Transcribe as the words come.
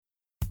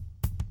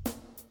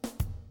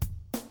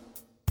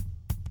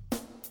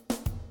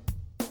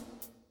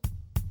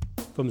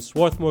From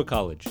Swarthmore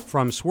College.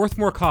 From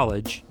Swarthmore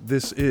College,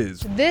 This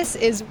is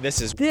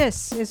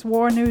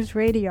War News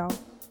Radio.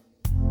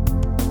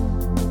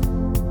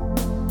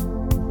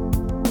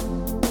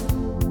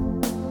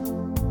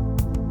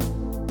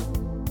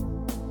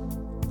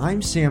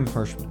 I'm Sam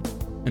Hirschman.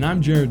 And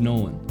I'm Jared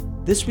Nolan.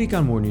 This week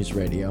on War News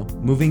Radio,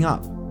 moving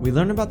up, we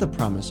learn about the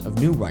promise of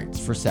new rights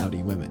for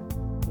Saudi women.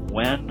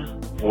 When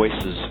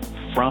voices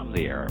from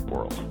the Arab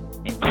world,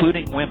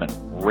 including women,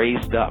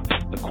 raised up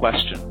the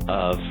question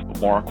of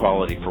more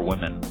equality for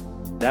women,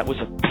 that was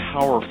a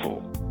powerful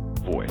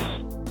voice.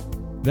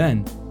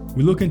 Then,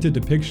 we look into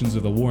depictions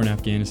of the war in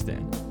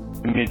Afghanistan.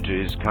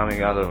 Images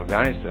coming out of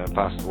Afghanistan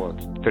past,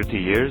 30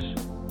 years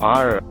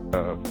are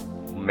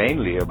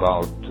mainly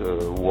about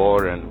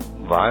war and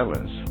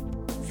violence.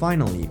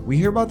 Finally, we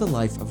hear about the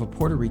life of a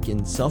Puerto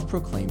Rican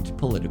self-proclaimed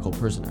political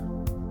prisoner.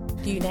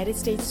 The United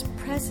States'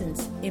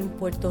 presence in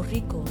Puerto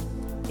Rico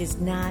is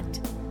not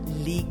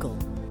legal.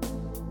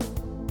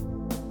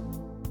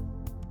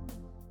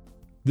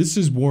 This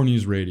is War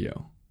News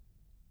Radio.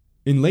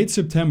 In late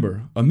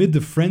September, amid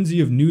the frenzy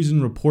of news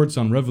and reports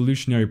on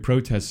revolutionary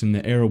protests in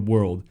the Arab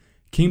world,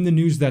 came the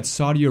news that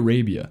Saudi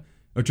Arabia,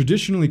 a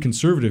traditionally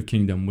conservative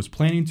kingdom, was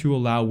planning to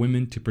allow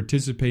women to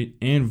participate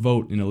and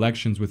vote in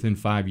elections within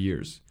 5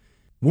 years.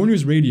 War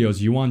News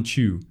Radio's Yuan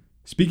Chu,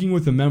 speaking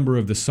with a member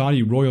of the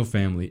Saudi royal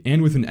family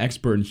and with an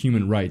expert in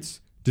human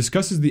rights,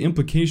 discusses the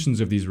implications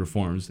of these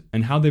reforms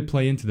and how they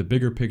play into the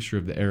bigger picture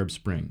of the Arab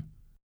Spring.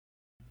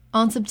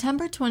 On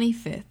September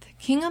 25th,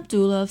 King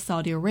Abdullah of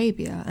Saudi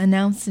Arabia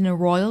announced in a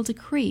royal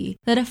decree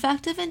that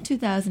effective in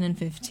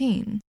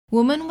 2015,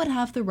 women would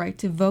have the right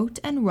to vote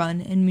and run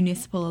in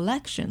municipal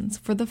elections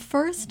for the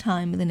first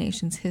time in the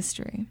nation's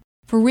history.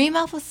 For Reem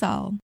Al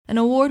Faisal, an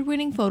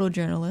award-winning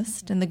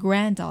photojournalist and the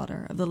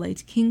granddaughter of the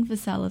late King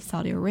Faisal of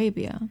Saudi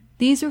Arabia,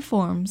 these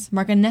reforms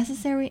mark a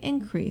necessary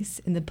increase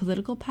in the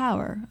political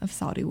power of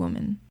Saudi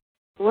women.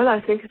 Well,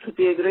 I think it would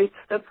be a great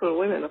step for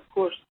women, of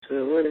course.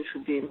 Women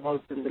should be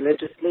involved in the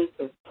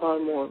legislature far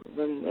more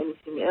than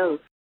anything else.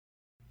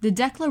 The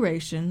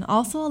declaration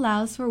also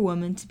allows for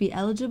women to be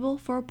eligible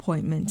for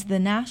appointment to the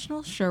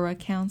National Shura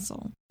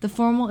Council, the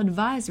formal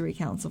advisory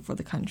council for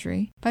the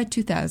country, by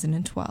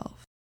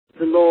 2012.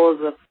 The laws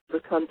of the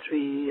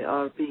country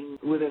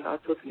women are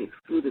totally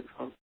excluded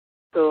from.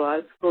 So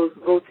I suppose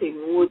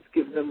voting would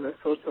give them a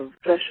sort of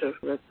pressure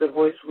that their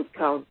voice would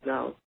count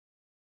now.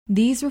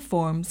 These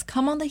reforms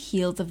come on the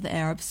heels of the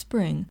Arab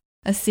Spring,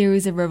 a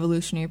series of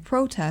revolutionary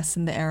protests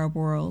in the Arab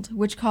world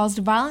which caused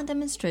violent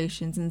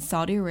demonstrations in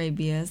Saudi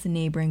Arabia's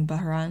neighboring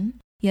Bahrain,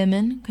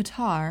 Yemen,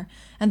 Qatar,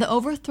 and the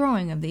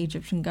overthrowing of the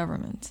Egyptian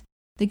government.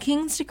 The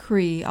king's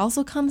decree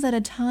also comes at a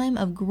time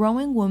of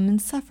growing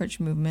women's suffrage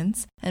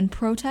movements and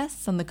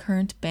protests on the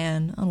current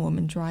ban on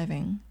women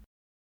driving.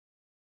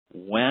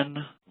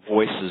 When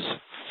voices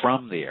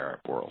from the Arab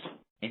world,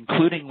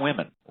 including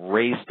women,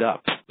 raised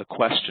up the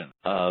question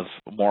of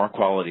more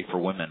equality for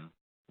women,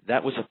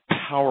 that was a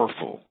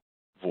powerful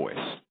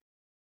voice.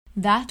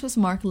 That was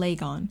Mark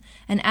Lagon,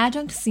 an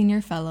adjunct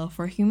senior fellow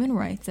for human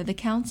rights at the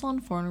Council on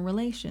Foreign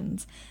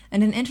Relations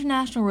and an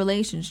international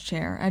relations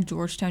chair at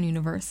Georgetown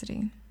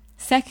University.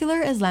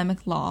 Secular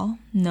Islamic law,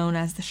 known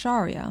as the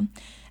Sharia,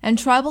 and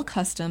tribal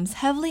customs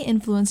heavily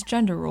influence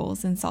gender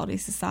roles in Saudi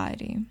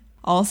society.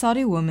 All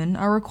Saudi women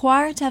are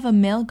required to have a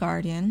male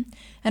guardian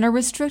and are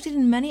restricted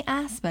in many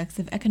aspects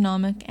of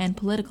economic and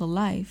political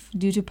life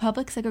due to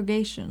public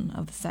segregation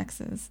of the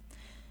sexes.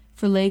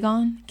 For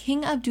Lagon,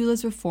 King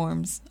Abdullah's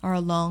reforms are a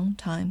long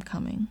time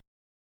coming.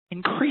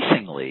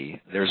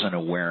 Increasingly, there's an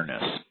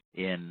awareness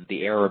in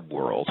the Arab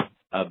world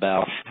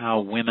about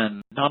how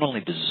women not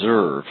only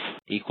deserve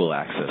equal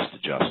access to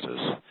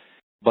justice,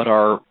 but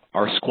are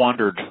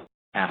squandered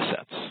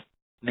assets.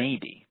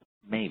 Maybe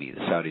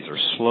the Saudis are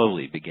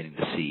slowly beginning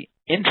to see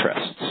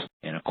interests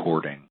in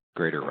according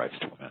greater rights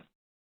to women.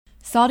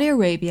 Saudi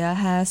Arabia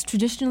has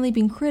traditionally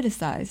been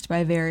criticized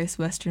by various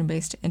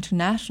Western-based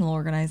international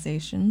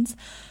organizations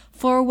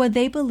for what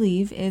they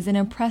believe is an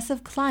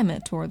oppressive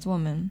climate towards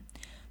women.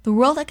 The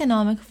World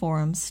Economic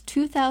Forum's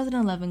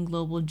 2011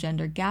 Global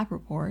Gender Gap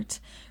Report,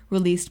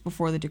 released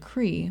before the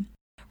decree,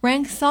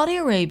 ranks Saudi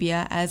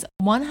Arabia as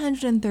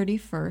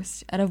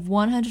 131st out of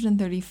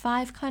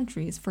 135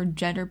 countries for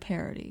gender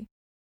parity.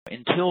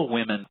 Until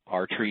women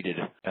are treated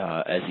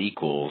as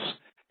equals,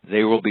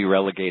 they will be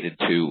relegated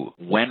to,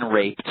 when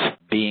raped,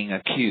 being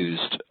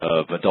accused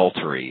of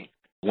adultery,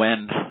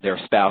 when their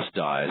spouse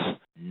dies,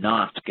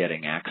 not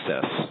getting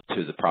access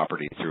to the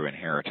property through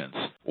inheritance,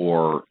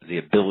 or the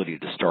ability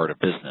to start a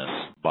business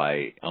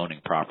by owning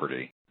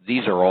property.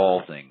 These are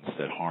all things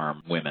that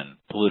harm women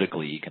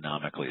politically,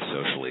 economically,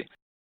 socially.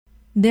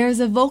 There's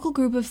a vocal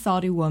group of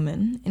Saudi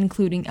women,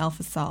 including Al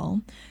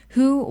Faisal,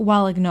 who,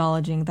 while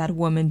acknowledging that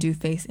women do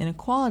face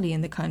inequality in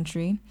the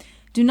country,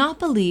 do not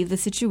believe the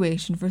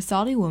situation for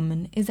Saudi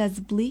women is as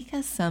bleak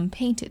as some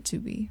paint it to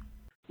be.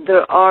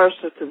 There are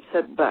certain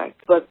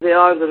setbacks, but they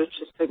are the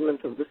richest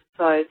segment of the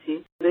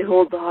society. They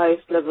hold the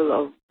highest level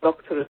of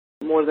doctorate,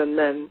 more than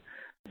men.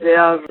 They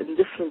are in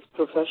different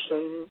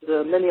professions.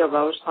 Many of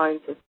our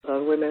scientists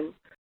are women.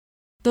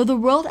 Though the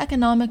World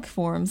Economic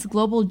Forum's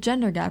Global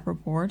Gender Gap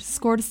Report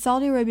scored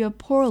Saudi Arabia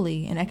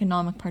poorly in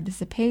economic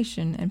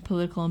participation and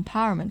political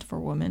empowerment for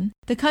women,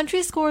 the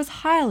country scores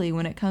highly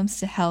when it comes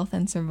to health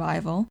and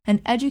survival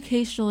and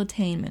educational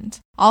attainment.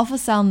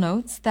 Al-Fasal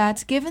notes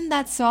that given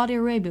that Saudi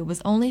Arabia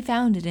was only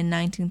founded in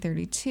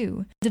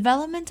 1932,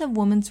 development of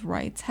women's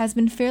rights has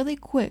been fairly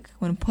quick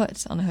when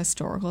put on a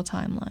historical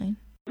timeline.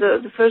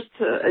 The first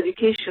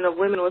education of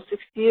women was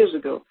 60 years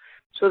ago.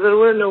 So there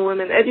were no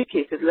women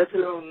educated, let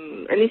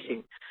alone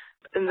anything.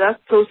 In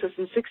that process,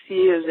 in 60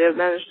 years, they have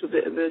managed to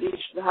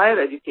reach the higher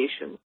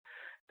education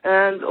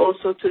and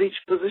also to reach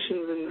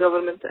positions in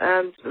government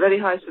and very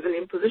high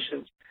civilian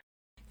positions.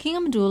 King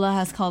Abdullah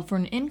has called for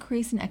an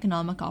increase in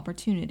economic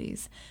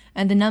opportunities,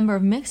 and the number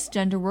of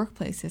mixed-gender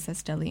workplaces has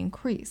steadily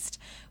increased,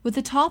 with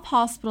the top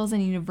hospitals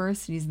and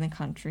universities in the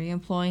country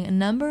employing a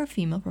number of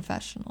female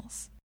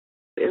professionals.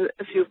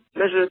 If you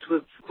measure it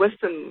with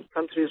Western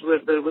countries where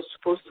there was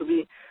supposed to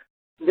be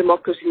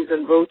democracies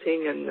and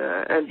voting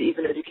and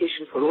even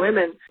education for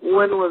women,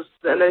 when was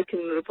the American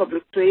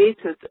Republic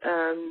created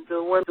and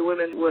when the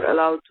women were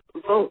allowed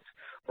to vote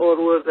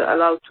or were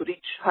allowed to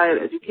reach higher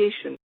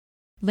education?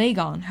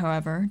 Legon,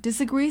 however,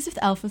 disagrees with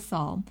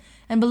Al-Fasal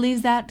and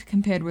believes that,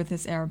 compared with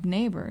its Arab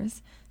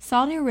neighbors,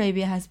 Saudi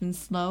Arabia has been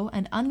slow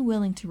and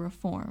unwilling to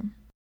reform.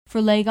 For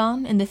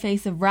Legon, in the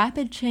face of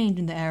rapid change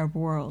in the Arab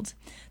world,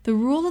 the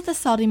rule of the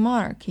Saudi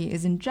monarchy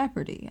is in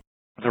jeopardy.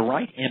 The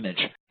right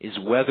image is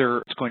whether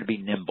it's going to be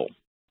nimble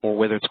or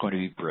whether it's going to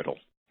be brittle.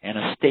 And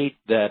a state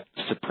that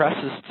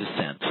suppresses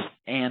dissent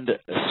and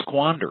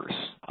squanders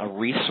a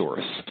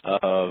resource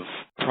of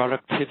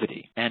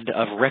productivity and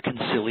of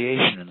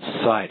reconciliation in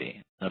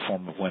society in the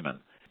form of women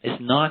is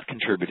not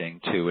contributing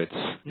to its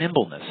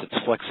nimbleness, its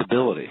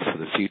flexibility for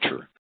the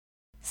future.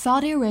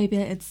 Saudi Arabia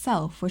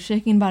itself was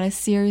shaken by a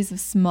series of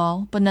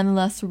small but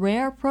nonetheless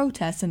rare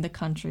protests in the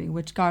country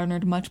which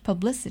garnered much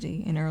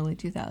publicity in early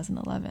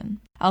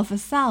 2011.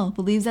 Al-Fasal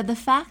believes that the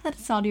fact that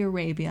Saudi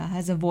Arabia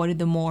has avoided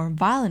the more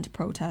violent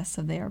protests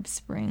of the Arab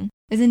Spring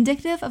is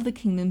indicative of the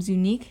kingdom's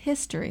unique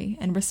history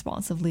and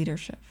responsive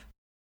leadership.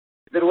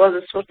 There was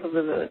a sort of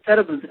a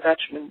terrible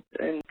detachment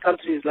in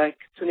countries like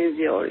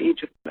Tunisia or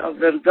Egypt of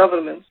their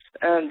governments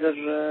and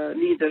their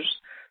leaders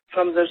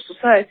from their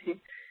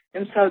society.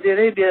 In Saudi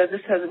Arabia,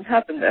 this hasn't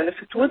happened, and if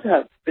it would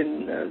have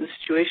been the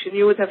situation,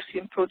 you would have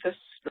seen protests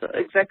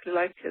exactly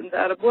like in the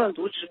Arab world,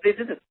 which they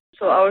didn't.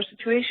 So our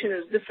situation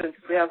is different.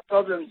 If we have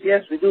problems,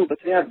 yes, we do, but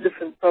we have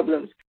different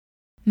problems.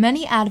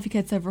 Many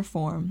advocates of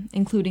reform,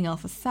 including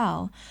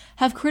Al-Fasal,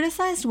 have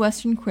criticized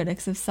Western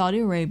critics of Saudi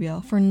Arabia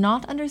for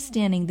not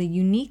understanding the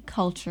unique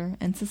culture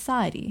and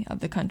society of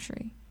the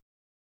country.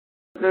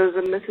 There's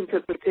a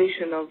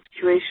misinterpretation of the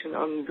situation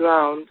on the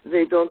ground.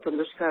 They don't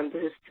understand the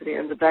history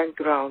and the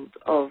background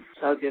of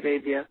Saudi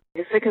Arabia.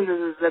 The second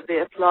is that they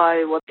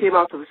apply what came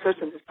out of a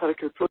certain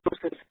historical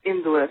process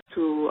in the West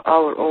to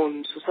our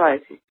own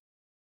society.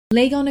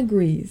 Legon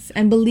agrees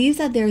and believes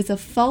that there is a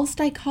false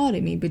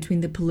dichotomy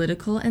between the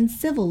political and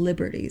civil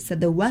liberties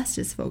that the West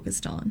is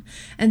focused on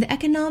and the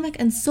economic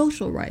and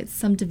social rights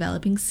some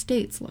developing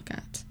states look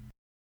at.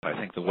 I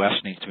think the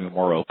West needs to be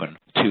more open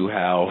to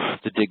how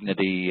the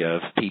dignity of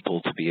people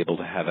to be able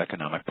to have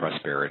economic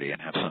prosperity and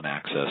have some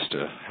access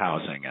to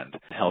housing and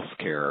health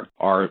care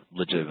are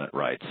legitimate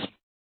rights.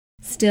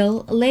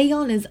 Still,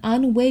 Legon is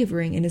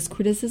unwavering in his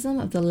criticism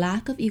of the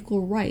lack of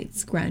equal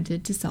rights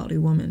granted to Saudi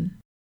women.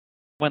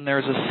 When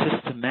there's a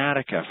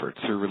systematic effort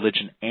through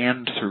religion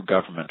and through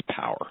government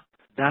power,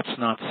 that's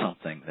not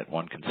something that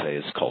one can say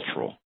is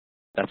cultural.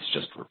 That's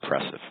just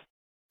repressive.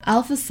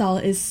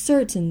 Al-Fasal is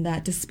certain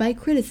that, despite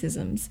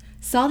criticisms,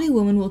 Saudi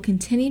women will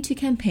continue to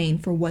campaign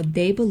for what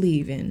they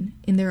believe in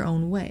their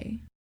own way.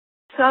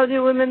 Saudi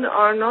women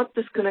are not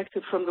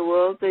disconnected from the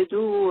world. They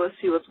do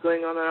see what's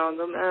going on around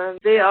them, and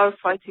they are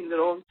fighting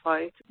their own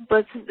fight.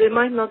 But they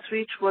might not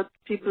reach what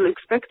people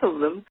expect of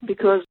them,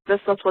 because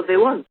that's not what they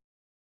want.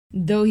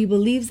 Though he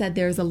believes that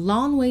there is a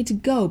long way to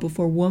go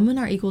before women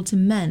are equal to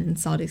men in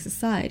Saudi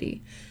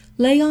society,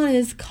 Legon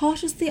is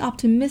cautiously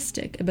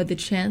optimistic about the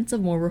chance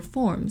of more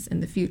reforms in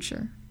the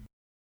future.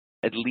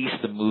 At least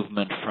the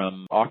movement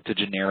from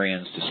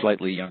octogenarians to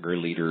slightly younger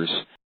leaders,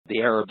 the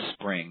Arab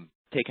Spring,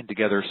 taken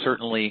together,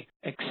 certainly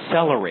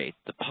accelerate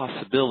the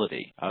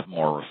possibility of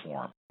more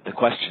reform. The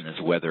question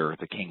is whether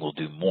the king will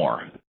do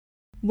more.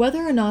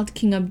 Whether or not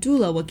King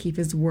Abdullah will keep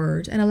his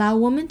word and allow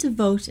women to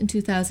vote in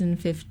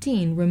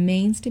 2015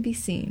 remains to be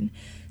seen.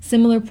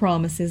 Similar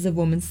promises of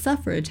women's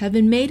suffrage have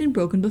been made and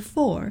broken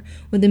before,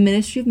 when the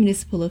Ministry of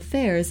Municipal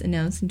Affairs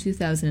announced in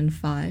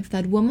 2005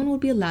 that women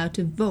would be allowed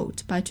to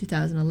vote by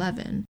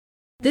 2011.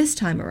 This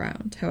time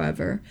around,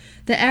 however,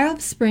 the Arab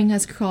Spring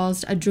has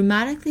caused a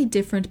dramatically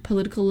different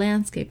political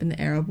landscape in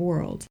the Arab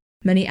world.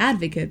 Many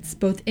advocates,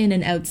 both in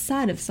and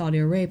outside of Saudi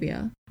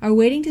Arabia, are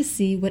waiting to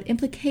see what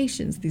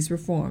implications these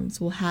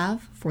reforms will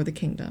have for the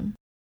kingdom.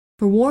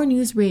 For War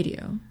News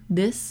Radio,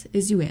 this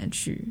is Yuan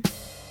Xu.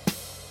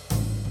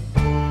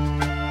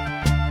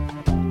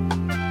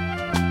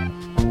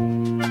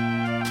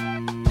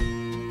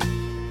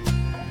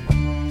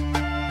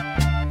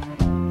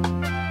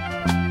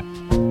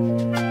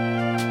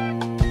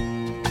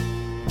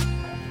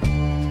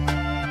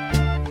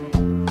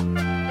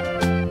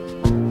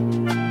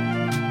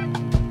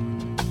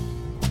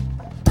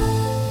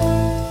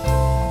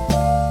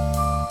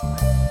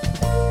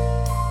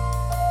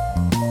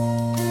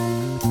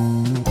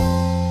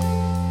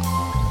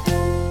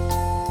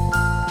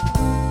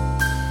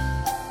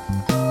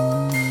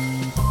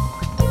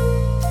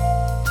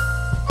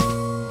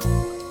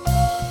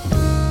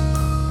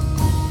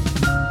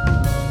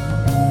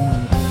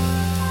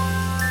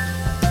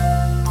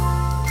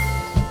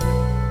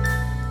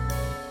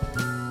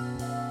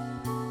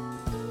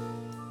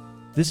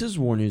 This is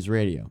War News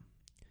Radio.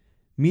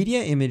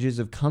 Media images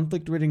of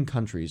conflict-ridden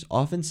countries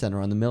often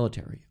center on the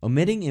military,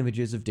 omitting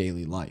images of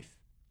daily life.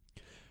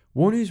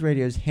 War News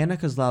Radio's Hannah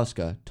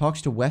Kozlowska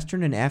talks to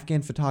Western and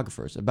Afghan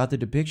photographers about the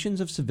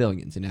depictions of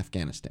civilians in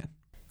Afghanistan.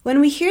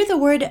 When we hear the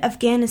word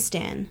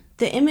Afghanistan,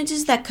 the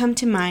images that come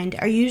to mind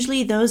are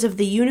usually those of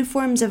the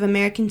uniforms of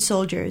American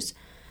soldiers,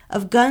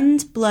 of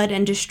guns, blood,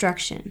 and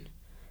destruction.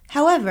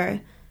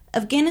 However,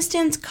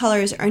 Afghanistan's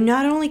colors are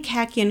not only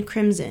khaki and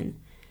crimson,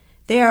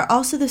 they are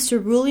also the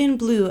cerulean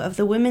blue of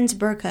the women's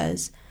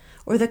burqas,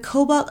 or the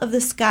cobalt of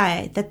the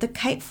sky that the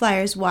kite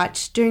flyers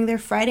watched during their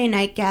Friday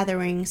night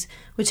gatherings,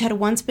 which had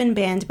once been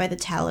banned by the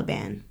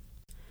Taliban.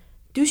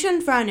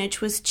 Dusan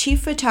Vranic was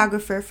chief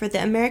photographer for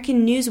the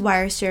American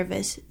newswire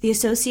service, the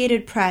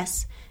Associated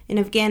Press, in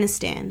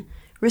Afghanistan,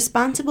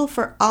 responsible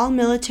for all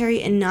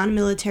military and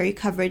non-military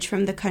coverage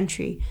from the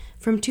country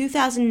from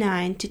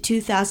 2009 to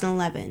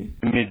 2011.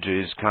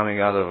 Images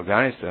coming out of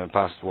Afghanistan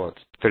past,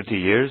 30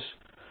 years,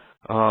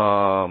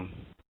 are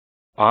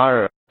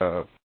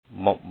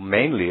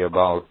mainly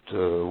about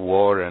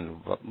war and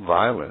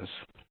violence.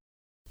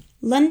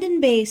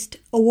 London-based,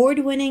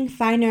 award-winning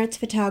fine arts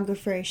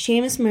photographer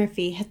Seamus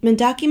Murphy has been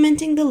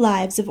documenting the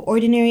lives of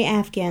ordinary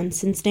Afghans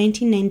since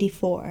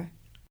 1994.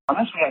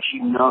 Unless we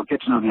actually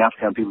get to know the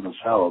Afghan people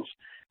themselves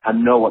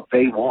and know what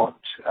they want,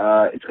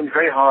 it's going to be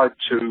very hard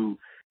to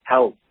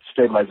help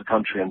stabilize the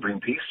country and bring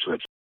peace to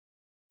it.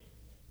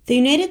 The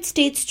United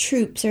States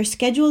troops are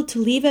scheduled to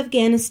leave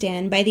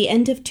Afghanistan by the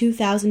end of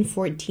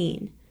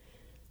 2014.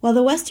 While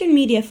the Western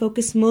media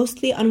focus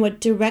mostly on what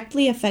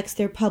directly affects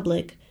their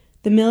public,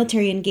 the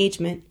military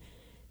engagement,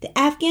 the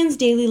Afghans'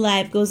 daily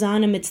life goes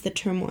on amidst the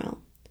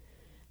turmoil.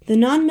 The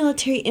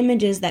non-military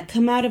images that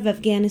come out of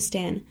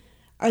Afghanistan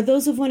are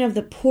those of one of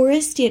the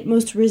poorest yet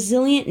most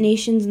resilient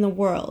nations in the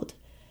world,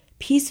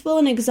 peaceful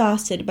and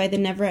exhausted by the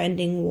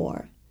never-ending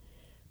war.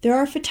 There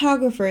are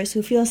photographers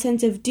who feel a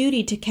sense of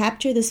duty to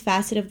capture this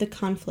facet of the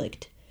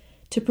conflict,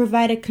 to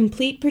provide a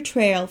complete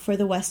portrayal for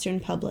the Western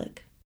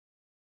public.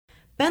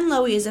 Ben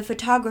Lowy is a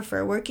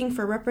photographer working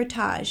for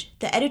Reportage,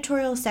 the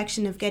editorial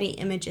section of Getty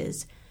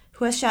Images,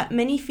 who has shot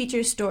many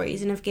feature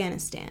stories in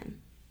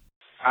Afghanistan.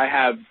 I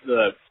have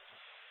the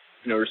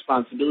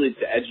responsibility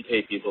to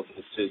educate people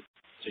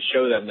to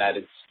show them that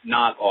it's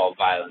not all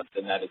violence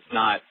and that it's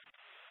not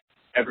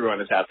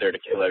everyone is out there to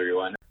kill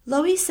everyone.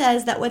 Lowy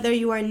says that whether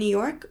you are in New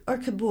York or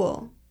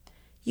Kabul,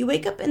 you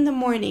wake up in the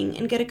morning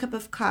and get a cup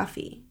of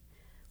coffee.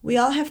 We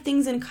all have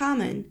things in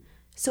common,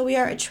 so we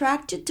are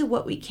attracted to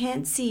what we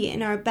can't see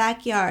in our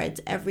backyards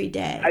every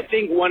day. I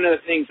think one of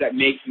the things that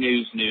makes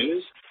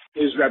news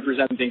is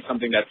representing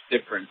something that's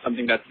different,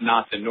 something that's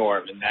not the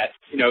norm, and that,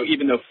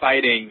 even though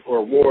fighting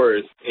or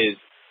wars is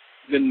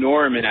the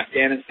norm in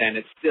Afghanistan,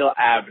 it's still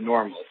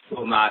abnormal. It's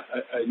still not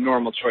a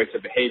normal choice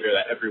of behavior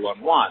that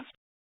everyone wants.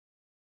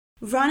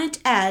 Vranic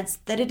adds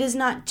that it is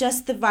not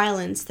just the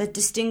violence that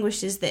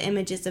distinguishes the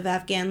images of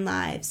Afghan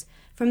lives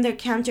from their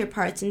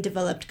counterparts in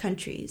developed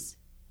countries.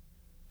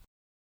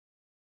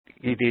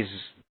 It is,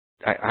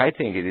 I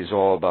think it is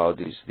all about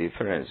this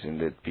difference in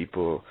that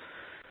people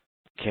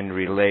can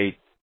relate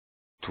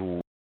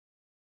to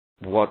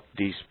what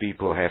these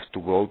people have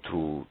to go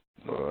through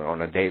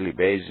on a daily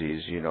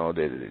basis. They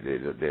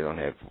don't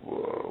have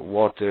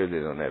water, they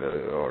don't have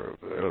or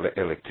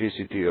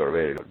electricity, or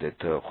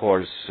that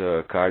horse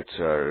carts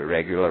are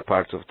regular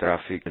parts of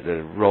traffic.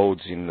 The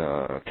roads in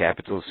the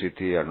capital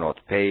city are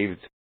not paved.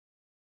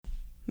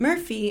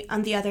 Murphy,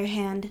 on the other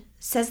hand,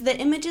 says the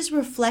images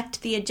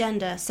reflect the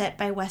agenda set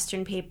by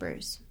Western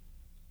papers.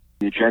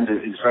 The agenda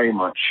is very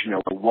much,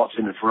 what's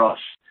in it for us?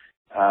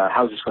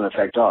 How's this going to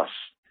affect us?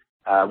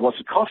 What's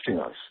it costing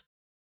us?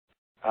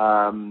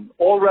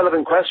 All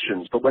relevant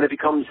questions, but when it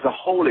becomes the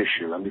whole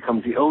issue and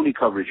becomes the only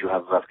coverage you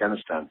have of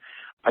Afghanistan,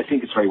 I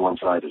think it's very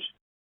one-sided.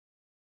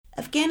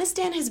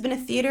 Afghanistan has been a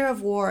theater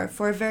of war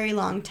for a very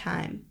long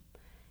time.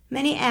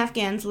 Many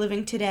Afghans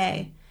living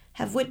today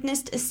have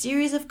witnessed a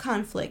series of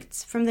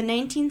conflicts from the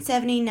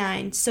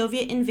 1979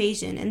 Soviet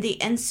invasion and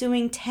the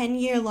ensuing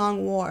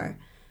 10-year-long war,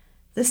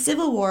 the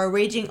civil war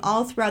raging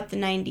all throughout the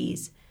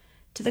 90s,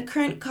 to the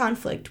current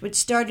conflict which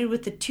started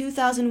with the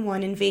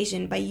 2001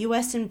 invasion by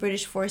U.S. and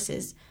British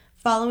forces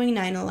following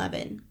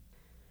 9/11.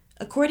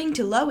 According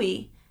to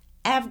Lowy,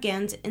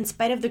 Afghans, in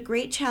spite of the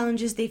great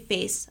challenges they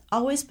face,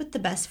 always put the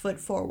best foot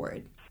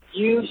forward.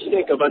 You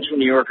stick a bunch of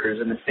New Yorkers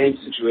in the same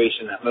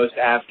situation that most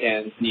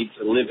Afghans need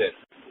to live in,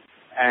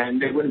 and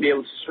they wouldn't be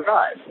able to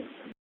survive.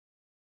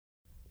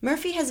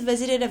 Murphy has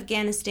visited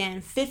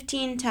Afghanistan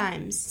 15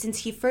 times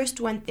since he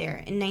first went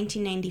there in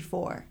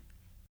 1994.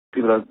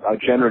 People are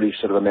generally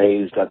sort of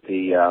amazed at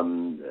the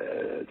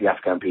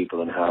Afghan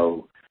people and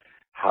how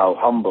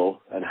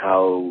humble and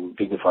how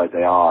dignified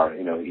they are,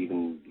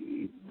 even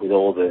with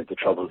all the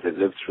troubles they've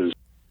lived through.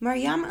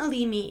 Maryam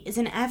Alimi is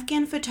an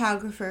Afghan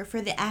photographer for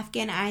the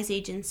Afghan Eyes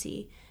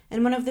Agency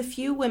and one of the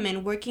few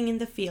women working in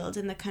the field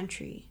in the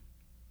country.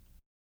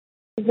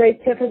 It's very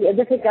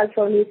difficult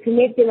for me to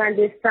make them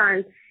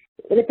understand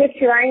the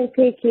picture I am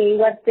taking,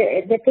 what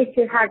the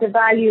picture has a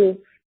value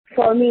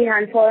for me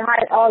and for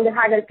all the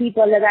other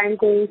people that I'm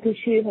going to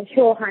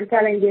show and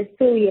telling this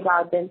story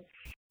about them.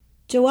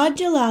 Jawad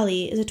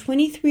Jalali is a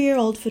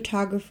 23-year-old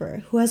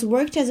photographer who has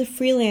worked as a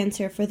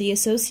freelancer for the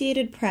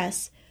Associated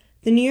Press,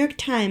 the New York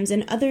Times,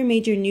 and other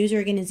major news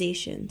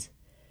organizations.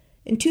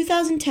 In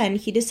 2010,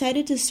 he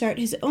decided to start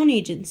his own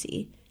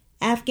agency,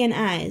 Afghan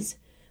Eyes,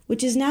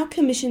 which is now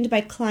commissioned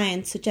by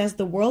clients such as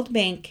the World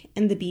Bank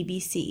and the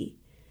BBC.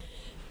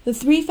 The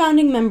three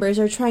founding members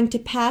are trying to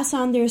pass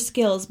on their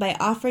skills by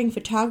offering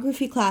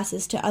photography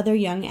classes to other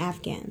young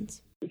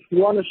Afghans.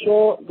 We want to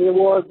show the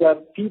world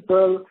that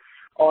people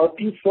are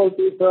peaceful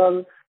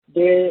people.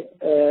 They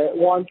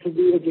want to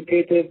be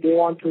educated, they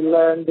want to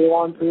learn, they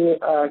want to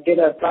get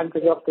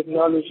advantage of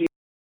technology.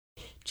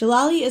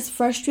 Jalali is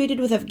frustrated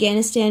with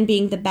Afghanistan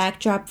being the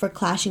backdrop for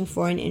clashing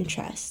foreign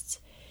interests.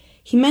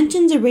 He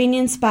mentions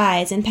Iranian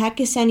spies and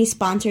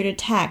Pakistani-sponsored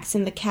attacks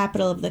in the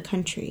capital of the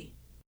country.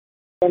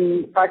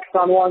 When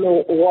Pakistan won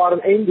a war in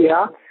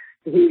India,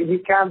 he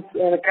camped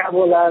in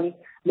Kabul and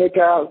make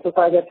a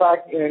suicide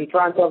attack in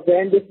front of the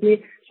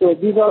embassy. So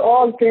these are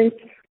all things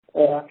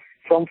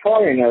from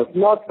foreigners,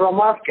 not from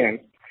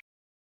Afghans.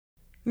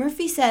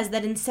 Murphy says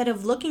that instead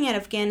of looking at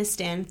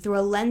Afghanistan through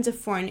a lens of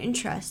foreign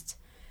interests,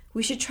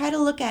 we should try to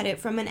look at it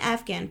from an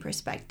Afghan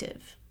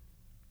perspective.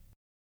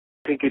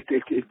 I think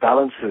it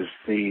balances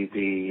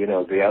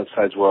the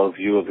outside world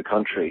view of the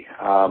country.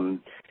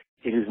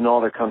 It is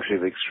not a country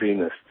of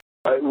extremists.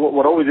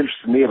 What always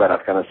interested me about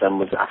Afghanistan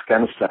was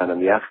Afghanistan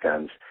and the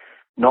Afghans,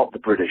 not the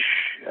British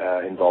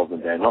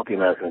involvement there, not the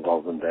American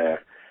involvement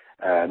there,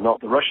 not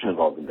the Russian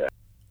involvement there.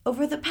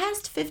 Over the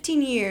past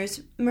 15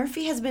 years,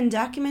 Murphy has been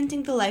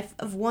documenting the life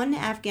of one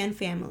Afghan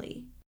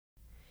family.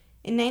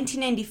 In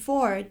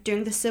 1994,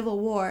 during the Civil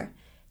War,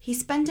 he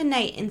spent a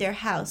night in their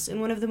house in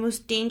one of the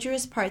most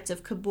dangerous parts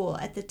of Kabul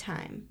at the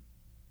time.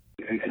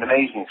 An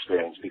amazing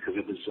experience because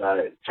it was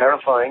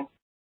terrifying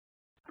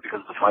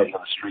because of the fighting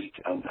on the street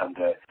and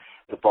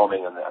the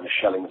bombing and the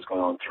shelling that's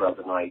going on throughout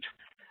the night.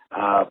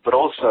 But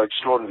also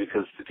extraordinary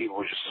because the people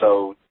were just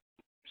so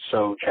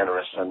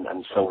generous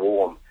and so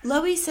warm.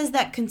 Lowy says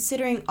that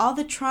considering all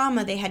the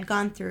trauma they had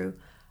gone through,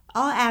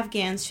 all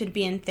Afghans should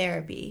be in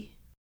therapy.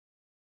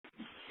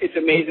 It's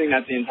amazing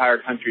that the entire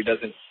country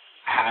doesn't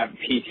have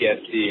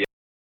PTSD.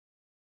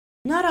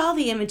 Not all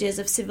the images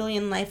of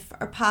civilian life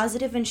are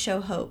positive and show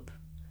hope.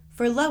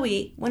 For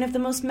Lowy, one of the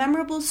most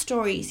memorable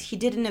stories he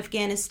did in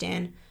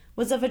Afghanistan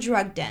was of a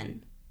drug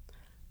den.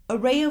 A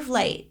ray of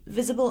light,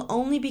 visible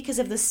only because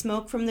of the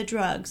smoke from the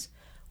drugs,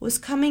 was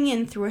coming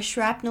in through a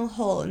shrapnel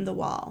hole in the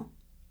wall.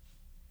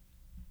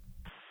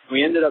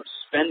 We ended up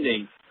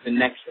spending the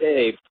next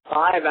day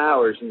 5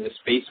 hours in this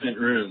basement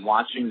room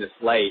watching this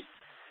light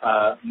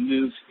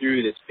move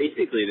through this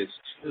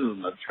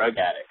tomb of drug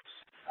addicts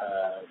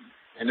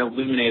and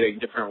illuminating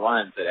different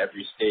ones at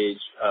every stage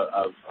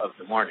of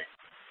the morning.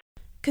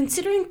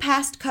 Considering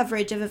past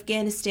coverage of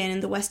Afghanistan in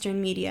the Western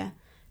media,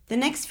 the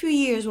next few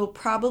years will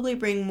probably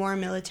bring more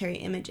military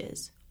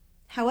images.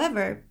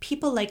 However,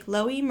 people like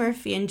Lowy,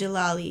 Murphy, and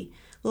Jalali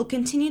will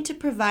continue to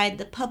provide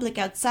the public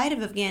outside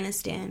of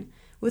Afghanistan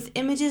with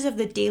images of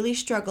the daily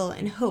struggle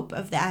and hope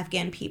of the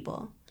Afghan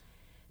people.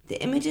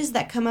 The images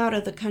that come out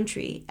of the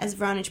country, as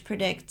Vranich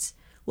predicts,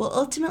 will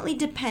ultimately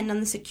depend on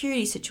the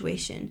security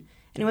situation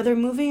and whether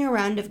moving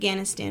around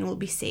Afghanistan will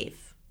be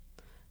safe.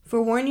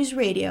 For War News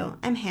Radio,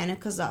 I'm Hannah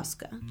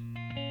Kozlowska.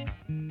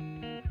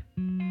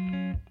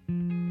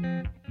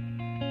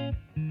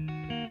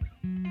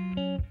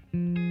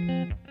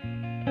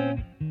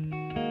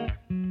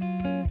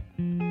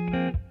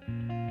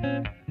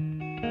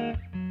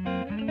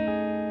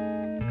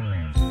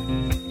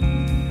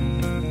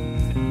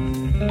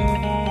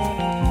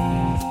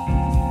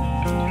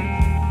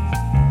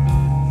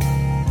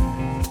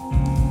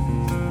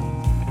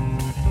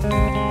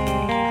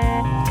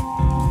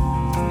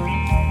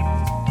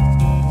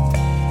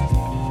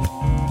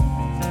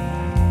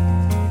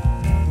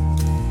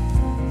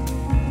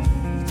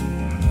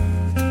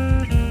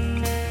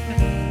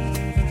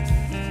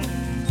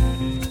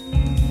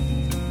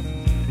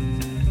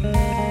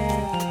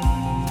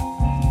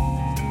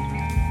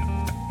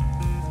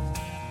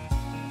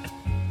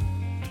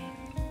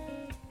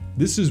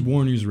 This is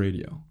War News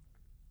Radio.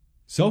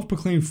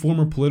 Self-proclaimed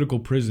former political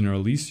prisoner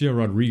Alicia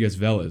Rodriguez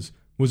Velez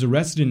was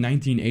arrested in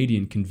 1980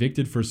 and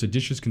convicted for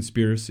seditious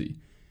conspiracy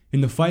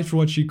in the fight for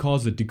what she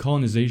calls the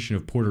decolonization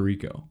of Puerto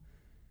Rico.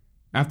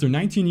 After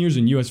 19 years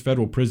in U.S.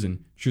 federal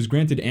prison, she was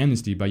granted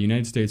amnesty by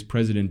United States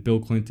President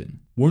Bill Clinton.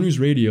 War News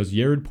Radio's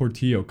Yared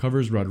Portillo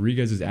covers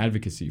Rodriguez's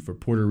advocacy for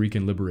Puerto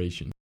Rican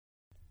liberation.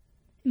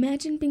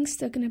 Imagine being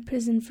stuck in a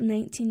prison for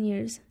 19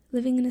 years,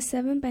 living in a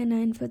 7 by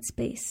 9 foot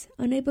space,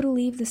 unable to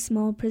leave the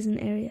small prison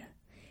area.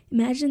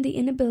 Imagine the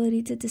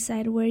inability to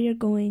decide where you're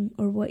going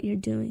or what you're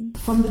doing.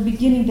 From the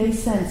beginning, they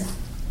sensed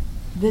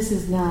this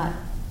is not,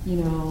 a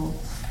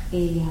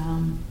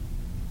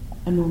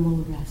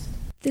normal arrest.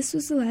 This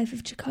was the life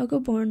of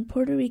Chicago-born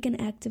Puerto Rican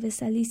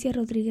activist Alicia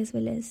Rodriguez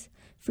Velez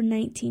for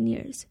 19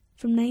 years,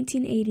 from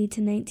 1980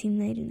 to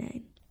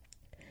 1999.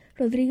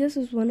 Rodriguez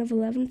was one of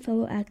 11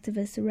 fellow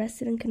activists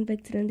arrested and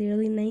convicted in the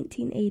early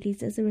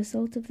 1980s as a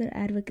result of their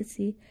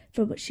advocacy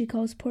for what she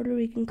calls Puerto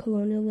Rican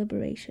colonial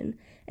liberation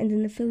and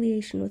an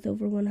affiliation with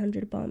over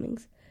 100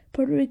 bombings.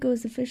 Puerto Rico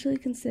is officially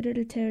considered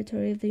a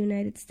territory of the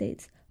United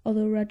States,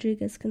 although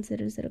Rodriguez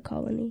considers it a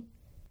colony.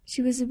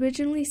 She was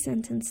originally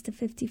sentenced to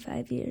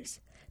 55 years,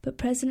 but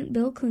President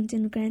Bill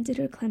Clinton granted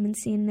her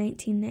clemency in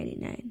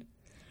 1999.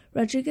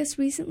 Rodriguez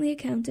recently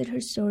recounted her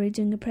story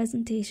during a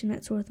presentation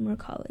at Swarthmore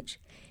College,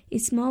 a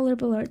small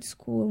liberal arts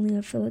school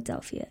near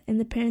Philadelphia, and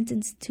the parent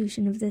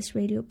institution of this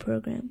radio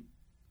program.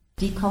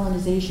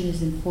 Decolonization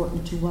is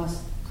important to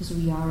us because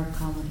we are a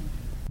colony.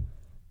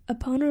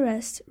 Upon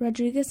arrest,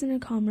 Rodriguez and her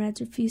comrades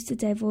refused to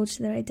divulge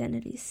their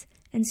identities,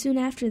 and soon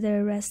after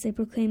their arrest they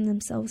proclaimed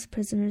themselves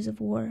prisoners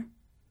of war.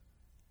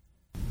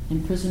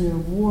 And prisoner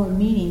of war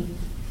meaning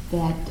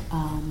that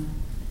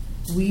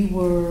we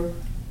were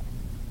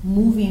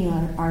moving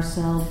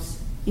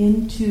ourselves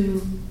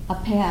into a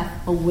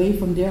path away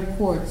from their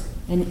courts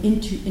and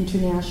into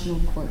international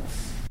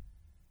courts.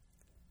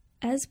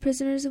 As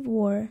prisoners of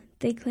war,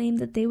 they claimed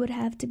that they would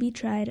have to be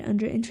tried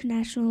under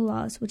international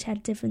laws which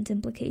had different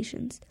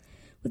implications.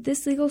 With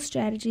this legal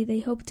strategy,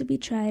 they hoped to be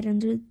tried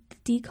under the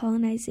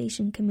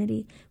Decolonization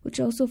Committee, which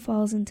also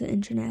falls into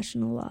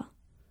international law.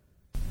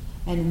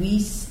 And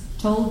we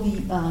told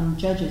the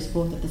judges,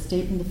 both at the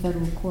state and the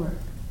federal court,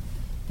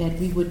 that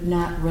we would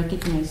not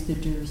recognize the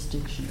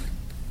jurisdiction.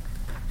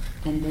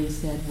 And they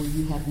said, well,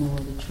 you have no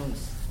other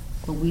choice.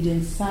 But we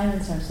didn't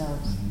silence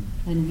ourselves.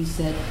 And we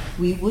said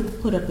we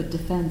would put up a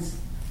defense,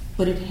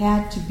 but it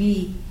had to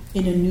be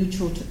in a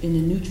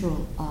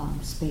neutral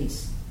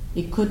space.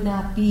 It could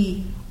not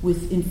be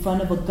in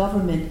front of a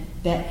government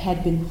that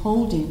had been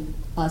holding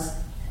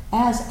us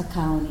as a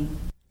colony.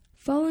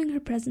 Following her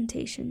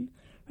presentation,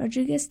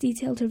 Rodriguez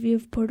detailed her view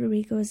of Puerto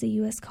Rico as a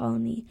U.S.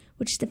 colony,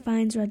 which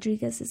defines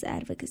Rodriguez's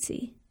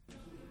advocacy.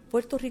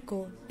 Puerto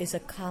Rico is a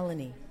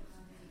colony.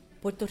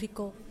 Puerto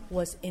Rico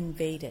was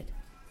invaded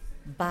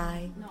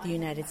by the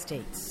United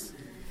States.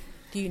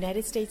 The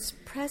United States'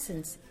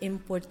 presence in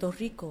Puerto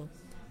Rico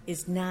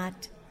is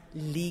not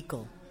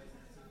legal.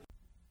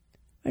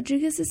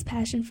 Rodriguez's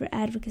passion for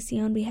advocacy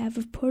on behalf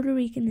of Puerto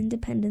Rican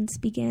independence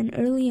began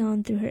early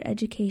on through her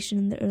education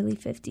in the early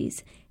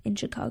 50s in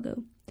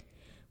Chicago.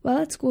 While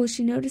at school,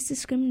 she noticed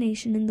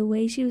discrimination in the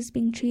way she was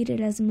being treated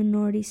as a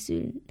minority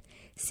student,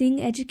 seeing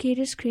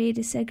educators create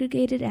a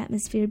segregated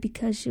atmosphere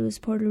because she was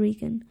Puerto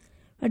Rican.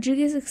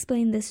 Rodriguez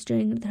explained this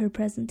during her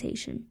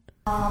presentation.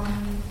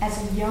 As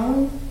a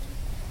young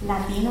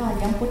Latina, a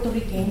young Puerto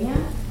Riqueña,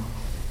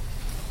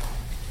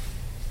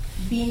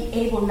 being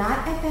able,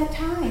 not at that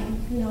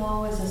time,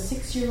 as a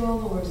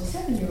 6-year-old or as a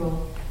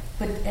 7-year-old,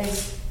 but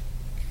as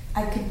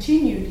I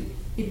continued,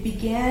 it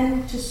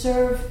began to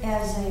serve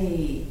as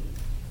the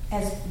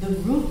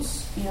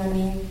roots,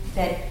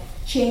 that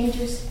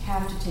changes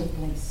have to take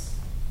place.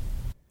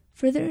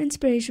 Further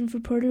inspiration for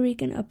Puerto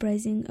Rican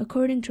uprising,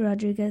 according to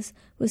Rodriguez,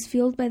 was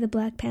fueled by the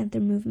Black Panther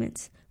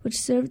movements, which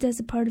served as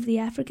a part of the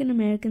African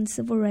American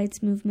civil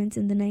rights movement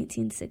in the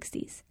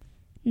 1960s.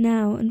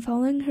 Now, and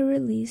following her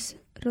release,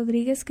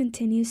 Rodriguez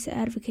continues to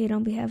advocate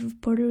on behalf of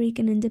Puerto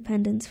Rican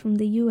independence from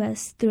the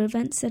U.S. through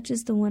events such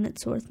as the one at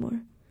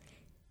Swarthmore.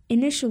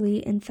 Initially,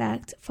 in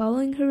fact,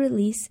 following her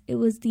release, it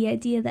was the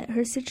idea that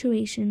her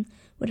situation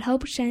would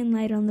help shine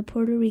light on the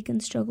Puerto Rican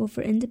struggle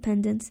for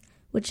independence,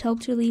 which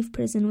helped her leave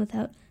prison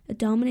without a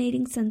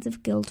dominating sense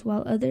of guilt,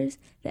 while others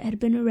that had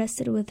been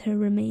arrested with her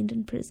remained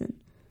in prison.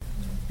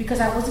 Because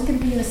I wasn't going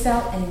to be in a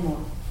cell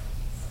anymore.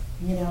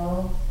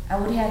 I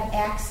would have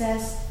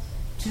access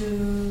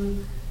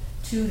to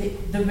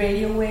the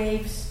radio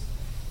waves,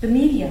 the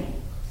media.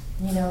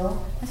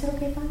 I said,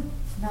 okay, fine,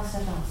 now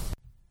step out.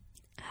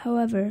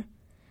 However,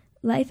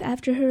 life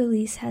after her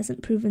release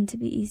hasn't proven to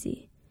be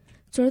easy.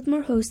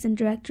 Swarthmore host and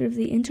director of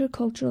the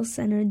Intercultural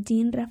Center,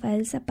 Dean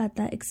Rafael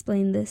Zapata,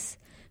 explained this,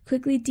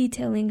 quickly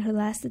detailing her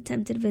last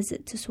attempted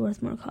visit to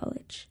Swarthmore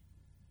College.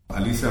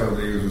 Alicia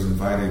Rodriguez was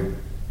invited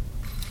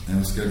and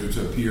was scheduled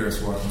to appear at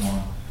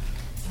Swarthmore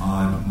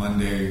on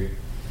Monday,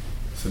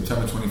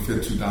 September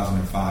 25th,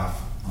 2005.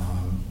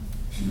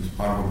 She was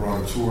part of a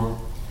broader tour.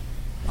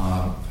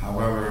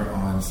 However,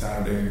 on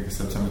Saturday,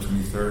 September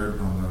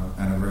 23rd, on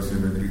the anniversary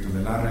of El Grito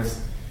de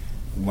Lares,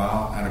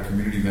 while at a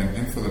community event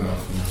in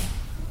Philadelphia,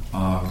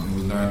 it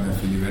was learned that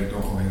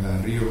Filiberto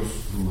Ojeda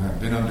Rios, who had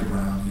been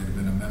underground, he had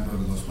been a member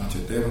of Los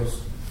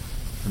Macheteros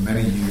for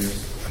many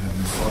years, had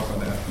been sought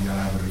by the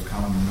FBI, but it was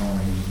commonly known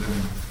where he was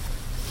living,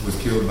 was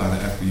killed by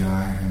the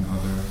FBI and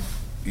other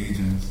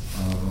agents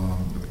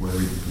of the Puerto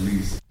Rican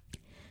police.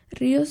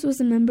 Rios was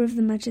a member of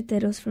the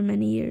Macheteros for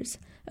many years,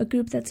 a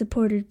group that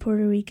supported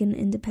Puerto Rican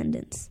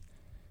independence.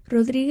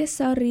 Rodriguez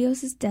saw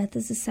Rios' death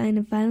as a sign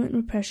of violent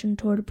repression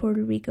toward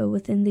Puerto Rico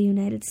within the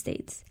United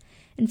States,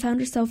 and found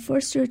herself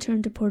forced to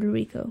return to Puerto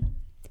Rico.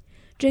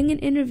 During an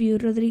interview,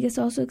 Rodriguez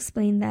also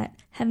explained that,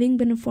 having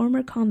been a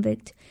former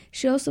convict,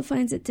 she also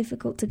finds it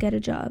difficult to get a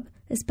job,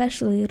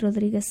 especially,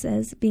 Rodriguez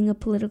says, being a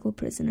political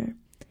prisoner.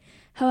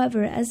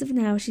 However, as of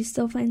now, she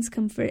still finds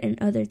comfort in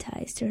other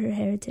ties to her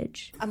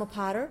heritage. I'm a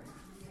potter.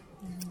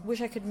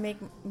 wish I could make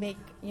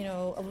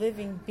a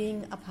living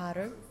being a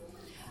potter.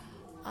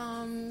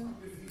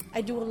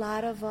 I do a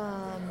lot of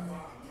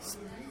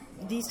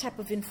these type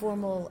of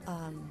informal,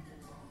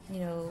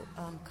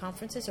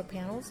 conferences or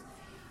panels,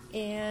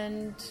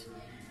 and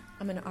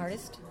I'm an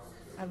artist.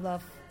 I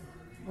love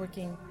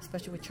working,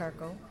 especially with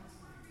charcoal,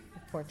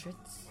 with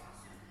portraits.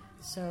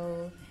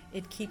 So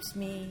it keeps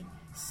me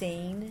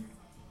sane.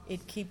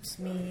 It keeps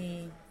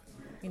me,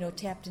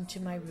 tapped into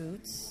my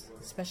roots,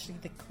 especially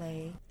the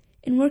clay.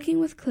 In working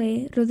with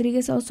clay,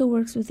 Rodriguez also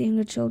works with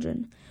younger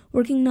children,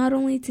 working not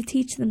only to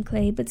teach them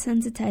clay, but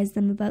sensitize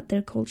them about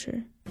their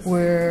culture.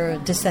 We're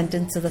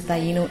descendants of the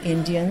Taino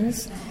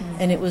Indians,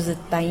 and it was the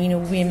Taino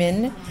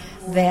women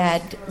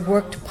that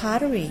worked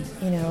pottery,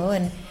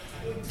 and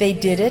they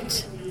did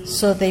it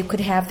so they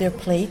could have their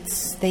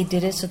plates. They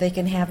did it so they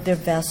can have their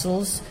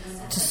vessels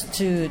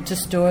to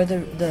store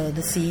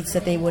the seeds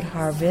that they would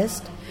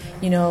harvest,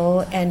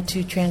 and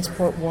to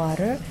transport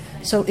water.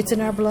 So it's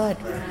in our blood.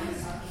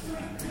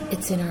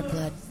 It's in our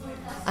blood.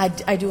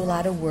 I do a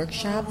lot of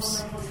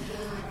workshops,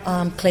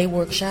 clay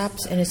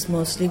workshops, and it's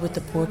mostly with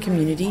the poor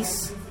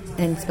communities,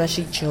 and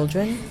especially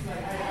children,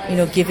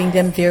 giving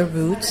them their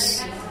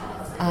roots,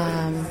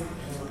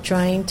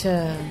 trying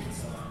to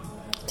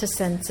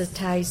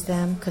sensitize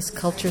them, because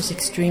culture is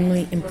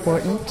extremely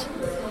important,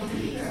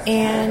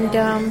 and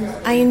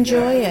I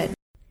enjoy it.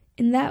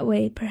 In that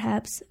way,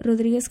 perhaps,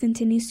 Rodriguez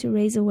continues to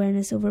raise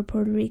awareness over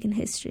Puerto Rican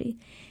history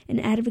and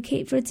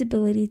advocate for its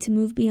ability to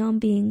move beyond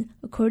being,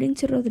 according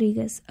to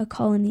Rodriguez, a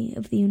colony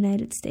of the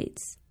United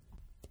States.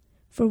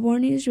 For War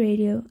News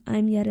Radio,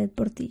 I'm Yared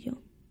Portillo.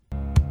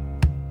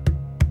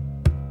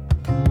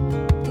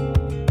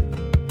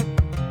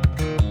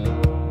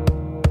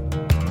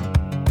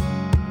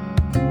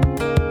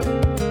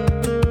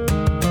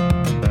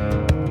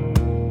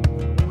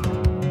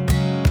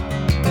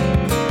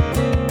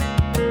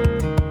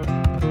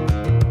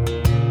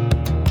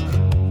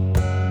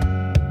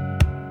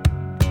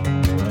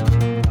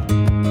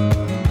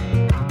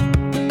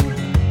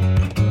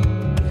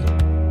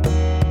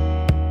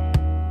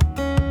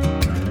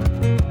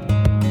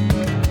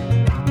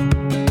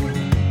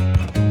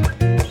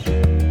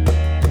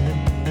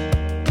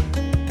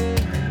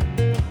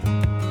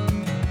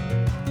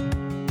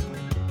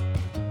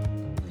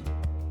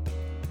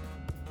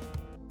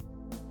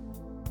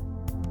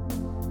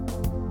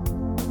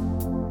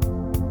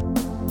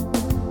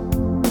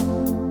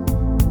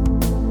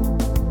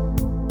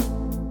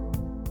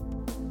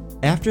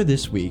 After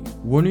this week,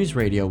 War News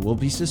Radio will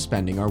be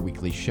suspending our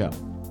weekly show.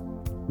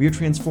 We are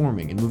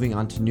transforming and moving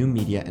on to new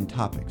media and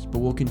topics, but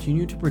will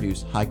continue to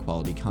produce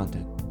high-quality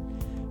content.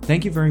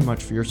 Thank you very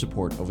much for your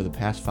support over the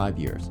past 5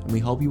 years, and we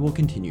hope you will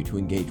continue to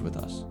engage with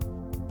us.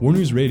 War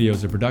News Radio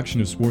is a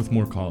production of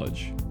Swarthmore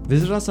College.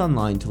 Visit us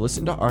online to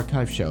listen to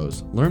archive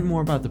shows, learn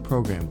more about the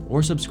program,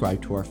 or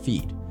subscribe to our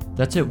feed.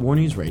 That's at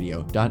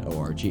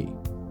warnewsradio.org.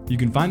 You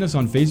can find us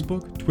on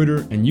Facebook, Twitter,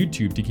 and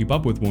YouTube to keep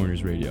up with War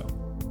News Radio.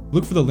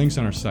 Look for the links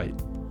on our site.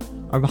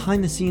 Our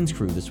behind-the-scenes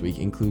crew this week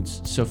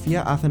includes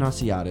Sophia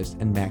Athanasiadis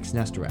and Max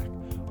Nestorak.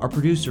 Our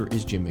producer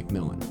is Jim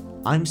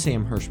McMillan. I'm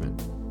Sam Hirschman.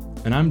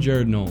 And I'm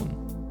Jared Nolan.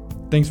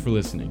 Thanks for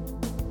listening.